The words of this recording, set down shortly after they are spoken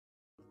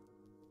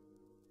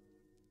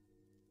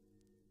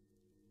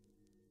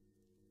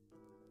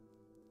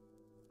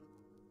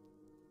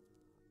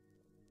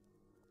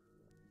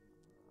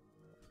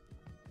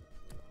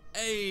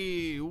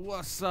Hey,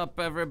 what's up,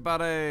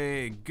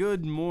 everybody?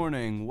 Good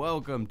morning.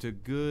 Welcome to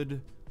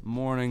Good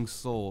Morning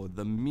Soul,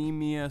 the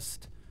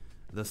memeiest,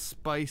 the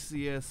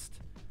spiciest,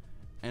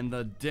 and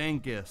the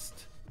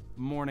dankest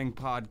morning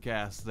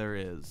podcast there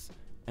is.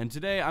 And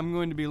today I'm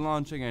going to be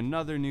launching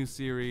another new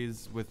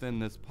series within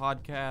this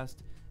podcast,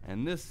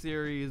 and this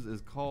series is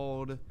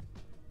called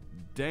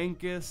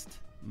Dankest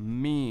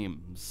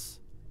Memes.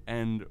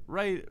 And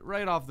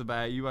right off the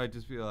bat, you might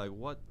just be like,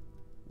 what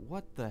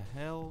the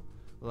hell?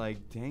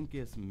 Like,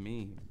 dankest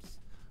memes.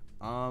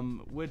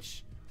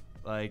 Which,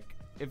 like,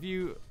 if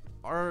you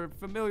are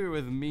familiar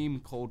with meme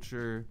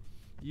culture,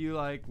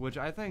 which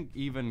I think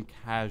even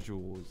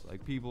casuals,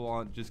 like people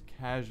on just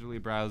casually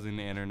browsing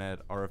the internet,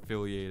 are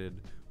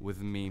affiliated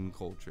with meme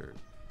culture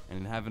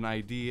and have an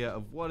idea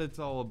of what it's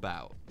all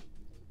about.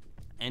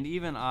 And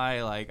even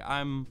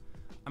I'm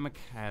a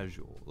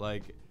casual.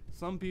 Like,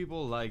 some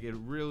people, like, it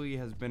really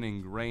has been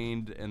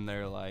ingrained in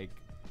their, like,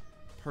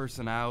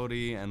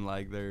 personality and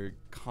like their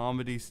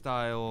comedy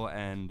style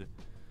and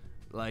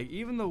like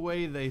even the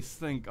way they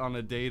think on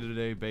a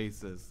day-to-day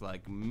basis,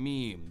 like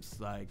memes,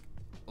 like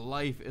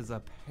life is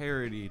a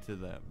parody to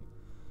them.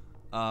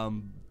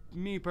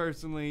 Me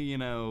personally,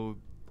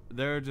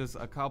 there are just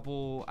a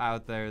couple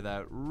out there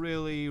that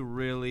really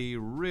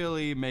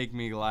make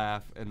me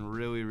laugh and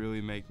really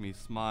make me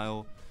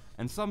smile,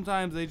 and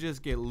sometimes they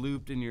just get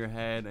looped in your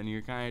head and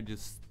you're kind of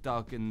just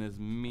stuck in this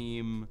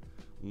meme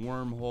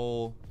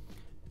wormhole.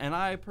 And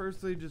I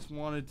personally just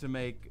wanted to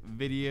make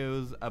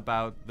videos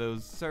about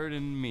those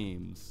certain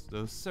memes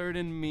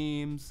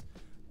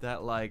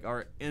that like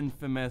are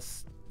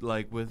infamous,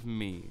 like with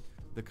me.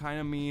 The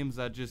kind of memes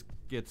that just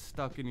get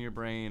stuck in your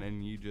brain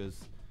and you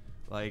just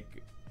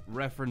like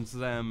reference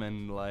them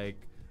and like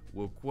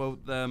will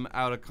quote them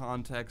out of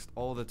context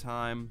all the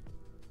time.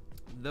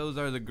 Those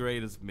are the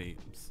greatest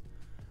memes.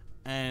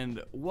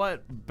 And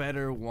what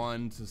better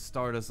one to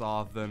start us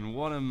off than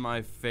one of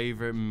my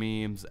favorite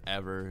memes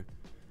ever.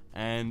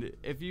 And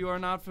if you are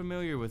not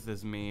familiar with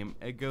this meme,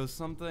 it goes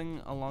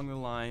something along the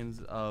lines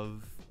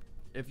of,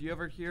 if you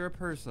ever hear a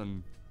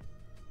person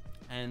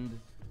and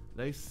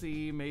they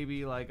see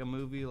maybe like a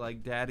movie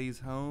like Daddy's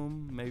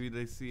Home, maybe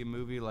they see a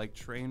movie like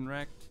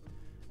Trainwrecked,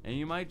 and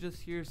you might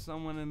just hear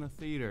someone in the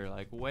theater,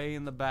 like way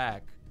in the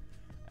back,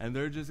 and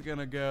they're just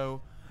gonna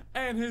go,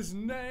 and his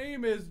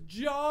name is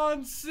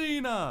John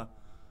Cena!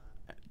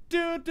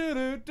 Do do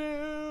do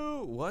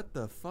do. What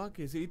the fuck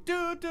is he?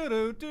 Do do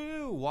do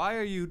do. Why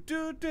are you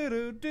do do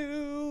do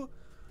do?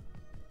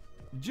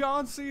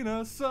 John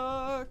Cena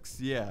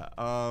sucks. Yeah.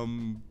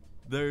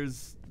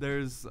 There's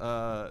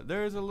a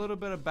little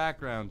bit of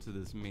background to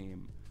this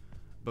meme,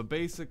 but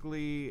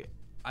basically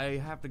I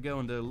have to go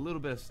into a little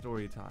bit of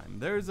story time.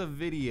 There's a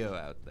video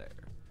out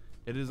there.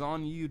 It is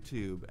on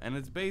YouTube, and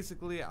it's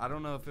basically, I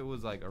don't know if it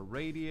was like a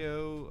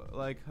radio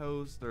like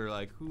host or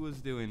like who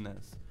was doing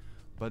this,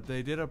 but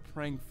they did a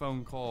prank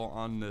phone call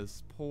on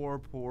this poor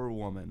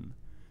woman.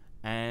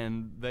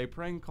 And they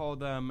prank called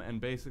them,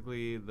 and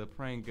basically the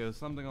prank goes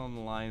something on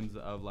the lines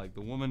of like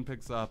the woman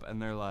picks up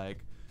and they're like,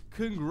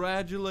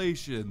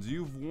 congratulations,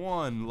 you've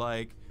won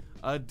like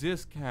a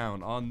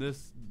discount on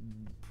this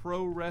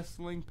pro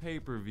wrestling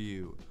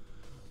pay-per-view.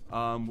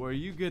 Where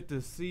you get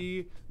to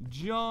see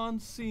John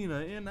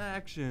Cena in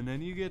action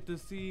and you get to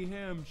see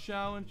him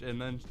challenge. And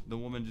then the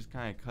woman just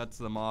kind of cuts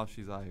them off.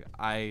 She's like,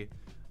 I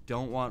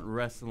don't want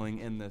wrestling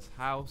in this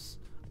house.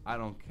 I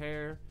don't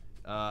care.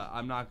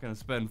 I'm not gonna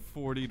spend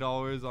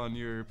 $40 on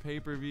your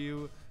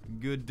pay-per-view.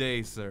 Good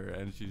day, sir.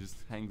 And she just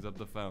hangs up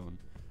the phone.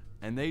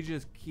 And they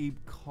just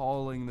keep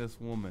calling this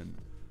woman.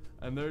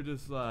 And they're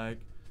just like,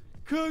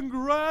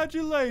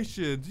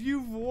 congratulations,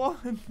 you've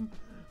won.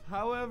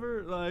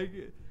 However, like,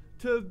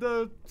 to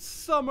the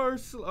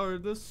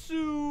the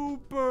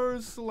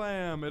Super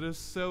Slam. It is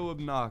so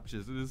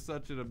obnoxious. It is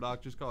such an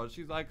obnoxious call.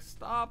 She's like,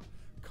 stop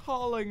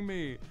calling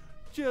me.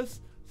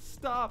 Just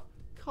stop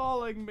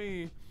calling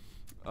me.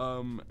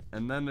 And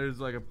then there's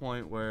like a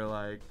point where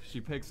like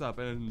she picks up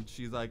and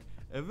she's like,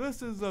 if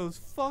this is those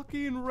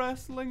fucking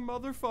wrestling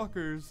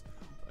motherfuckers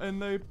and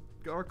they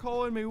are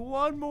calling me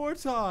one more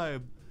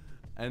time.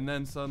 And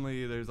then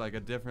suddenly there's like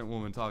a different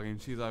woman talking.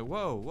 She's like,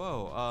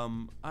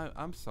 whoa,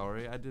 I'm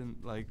sorry, I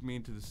didn't like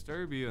mean to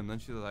disturb you. And then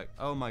she's like,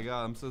 oh my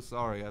god, I'm so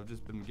sorry, I've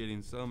just been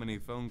getting so many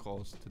phone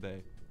calls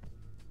today.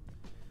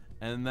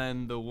 And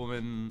then the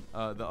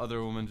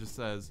other woman just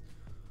says,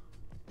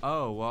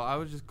 oh, well, I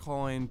was just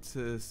calling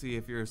to see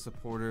if you're a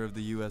supporter of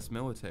the U.S.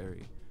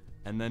 military.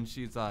 And then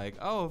she's like,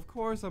 oh, of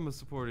course I'm a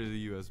supporter of the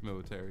U.S.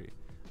 military.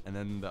 And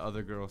then the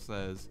other girl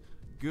says,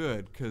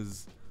 good,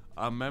 because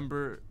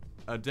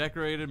a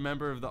decorated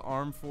member of the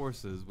armed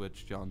forces,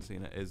 which John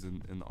Cena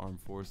isn't in the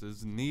armed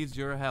forces, needs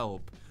your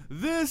help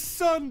this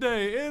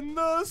Sunday in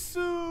the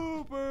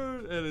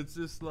Super. And it's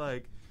just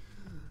like,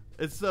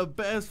 it's the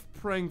best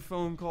prank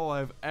phone call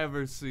I've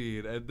ever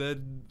seen. And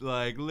then,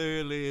 like,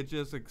 literally it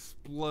just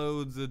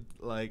explodes.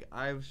 Like,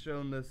 I've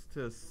shown this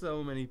to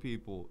so many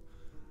people.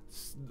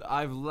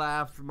 I've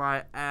laughed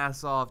my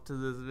ass off to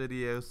this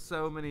video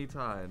so many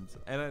times.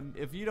 And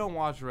if you don't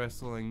watch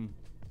wrestling,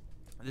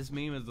 this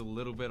meme is a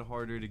little bit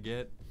harder to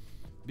get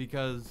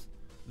because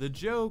the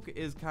joke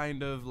is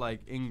kind of like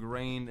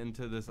ingrained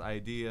into this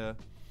idea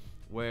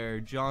where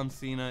John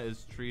Cena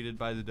is treated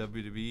by the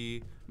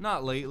WWE,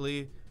 not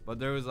lately, but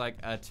there was like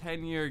a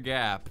 10-year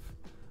gap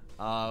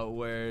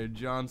where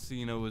John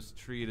Cena was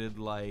treated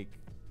like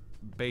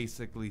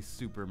basically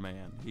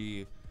Superman.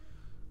 He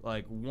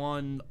like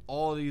won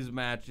all these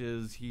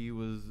matches. He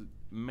was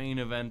main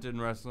event in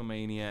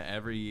WrestleMania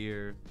every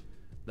year.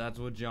 That's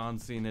what John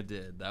Cena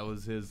did. That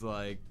was his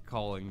like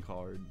calling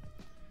card.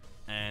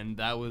 And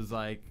that was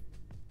like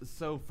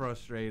so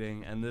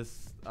frustrating, and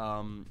this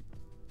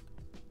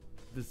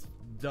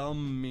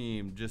dumb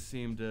meme just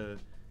seemed to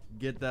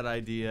get that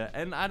idea.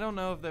 And I don't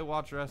know if they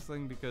watch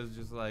wrestling, because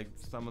just like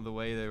some of the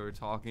way they were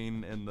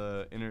talking in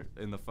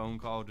the phone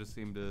call just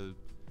seemed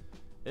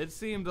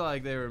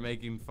like they were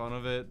making fun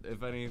of it,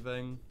 if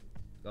anything.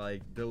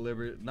 Like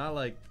deliberate, not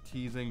like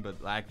teasing, but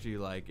actually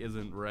like,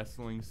 isn't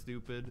wrestling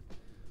stupid?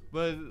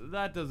 But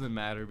that doesn't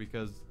matter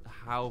because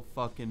how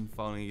fucking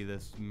funny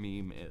this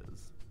meme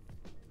is.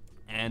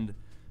 And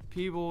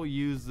people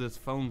use this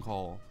phone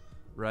call,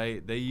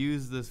 right? They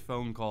use this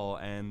phone call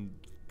and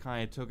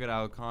kind of took it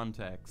out of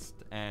context,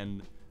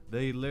 and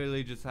they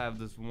literally just have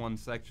this one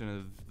section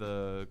of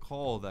the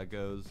call that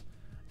goes,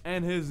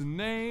 and his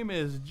name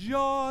is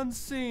John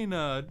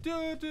Cena,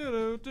 do do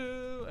do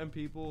do, and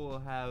people will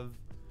have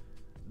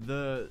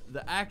the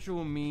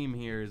actual meme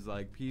here is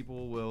like,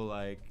 people will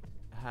like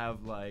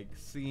have like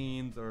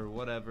scenes or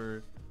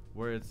whatever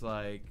where it's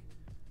like,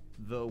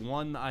 the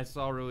one I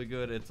saw really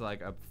good, it's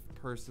like a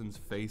person's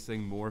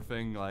facing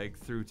morphing like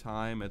through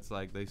time. It's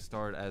like they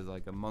start as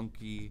like a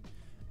monkey,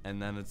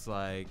 and then it's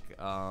like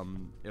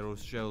it'll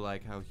show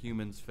like how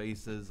humans'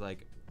 faces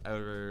like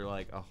over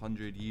like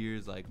 100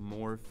 years like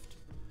morphed,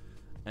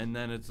 and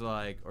then it's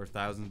like, or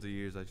thousands of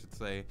years I should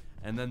say,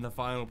 and then the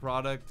final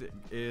product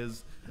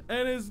is,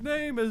 and his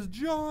name is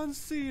John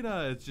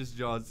Cena. It's just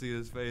John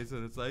Cena's face,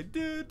 and it's like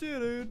do do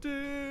do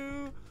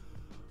do.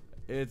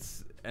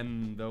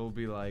 And it'll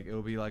be like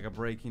a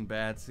Breaking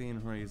Bad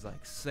scene where he's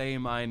like, say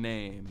my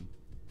name,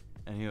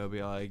 and he'll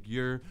be like,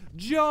 you're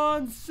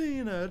John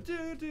Cena,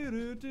 do do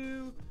do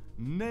do,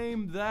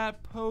 name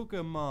that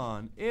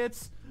Pokemon,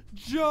 it's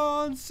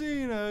John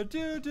Cena,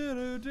 do do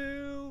do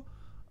do.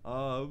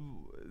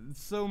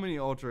 So many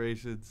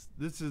alterations.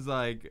 This is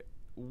like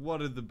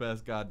one of the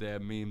best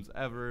goddamn memes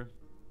ever.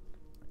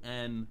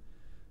 And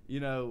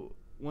you know,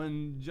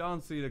 when John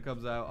Cena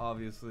comes out,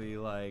 obviously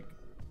like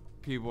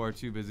people are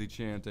too busy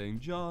chanting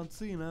John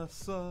Cena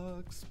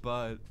sucks,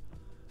 but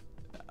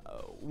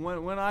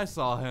when I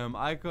saw him,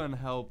 I couldn't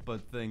help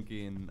but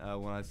thinking,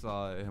 when I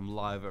saw him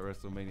live at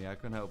WrestleMania, I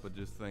couldn't help but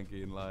just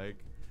thinking like,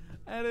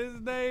 and his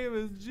name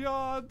is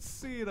John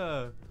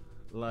Cena.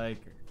 Like,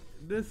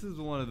 this is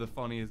one of the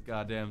funniest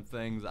goddamn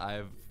things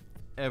I've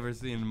ever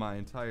seen in my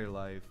entire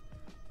life.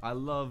 I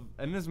love,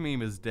 and this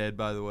meme is dead,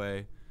 by the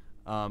way.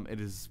 It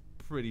is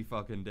pretty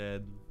fucking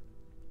dead.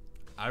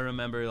 I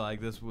remember like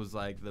this was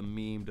like the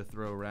meme to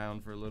throw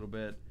around for a little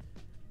bit.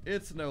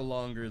 It's no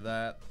longer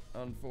that,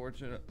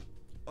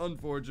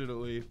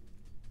 unfortunately.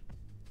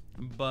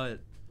 But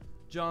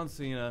John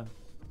Cena,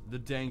 the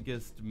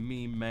dankest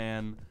meme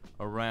man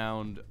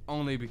around,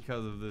 only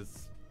because of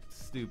this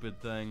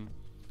stupid thing.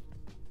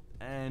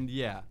 And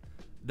yeah,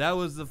 that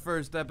was the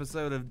first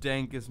episode of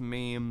Dankest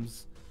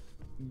Memes.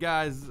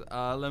 Guys,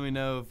 let me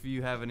know if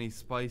you have any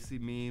spicy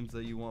memes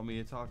that you want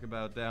me to talk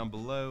about down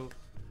below.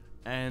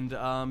 And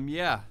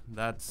yeah,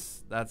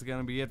 that's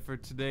gonna be it for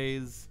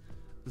today's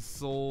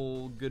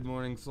Good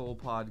Morning Soul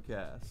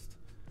podcast.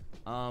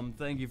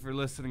 Thank you for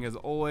listening as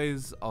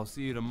always. I'll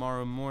see you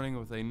tomorrow morning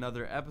with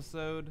another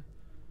episode.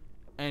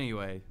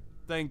 Anyway,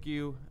 thank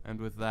you, and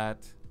with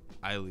that,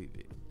 I leave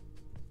you.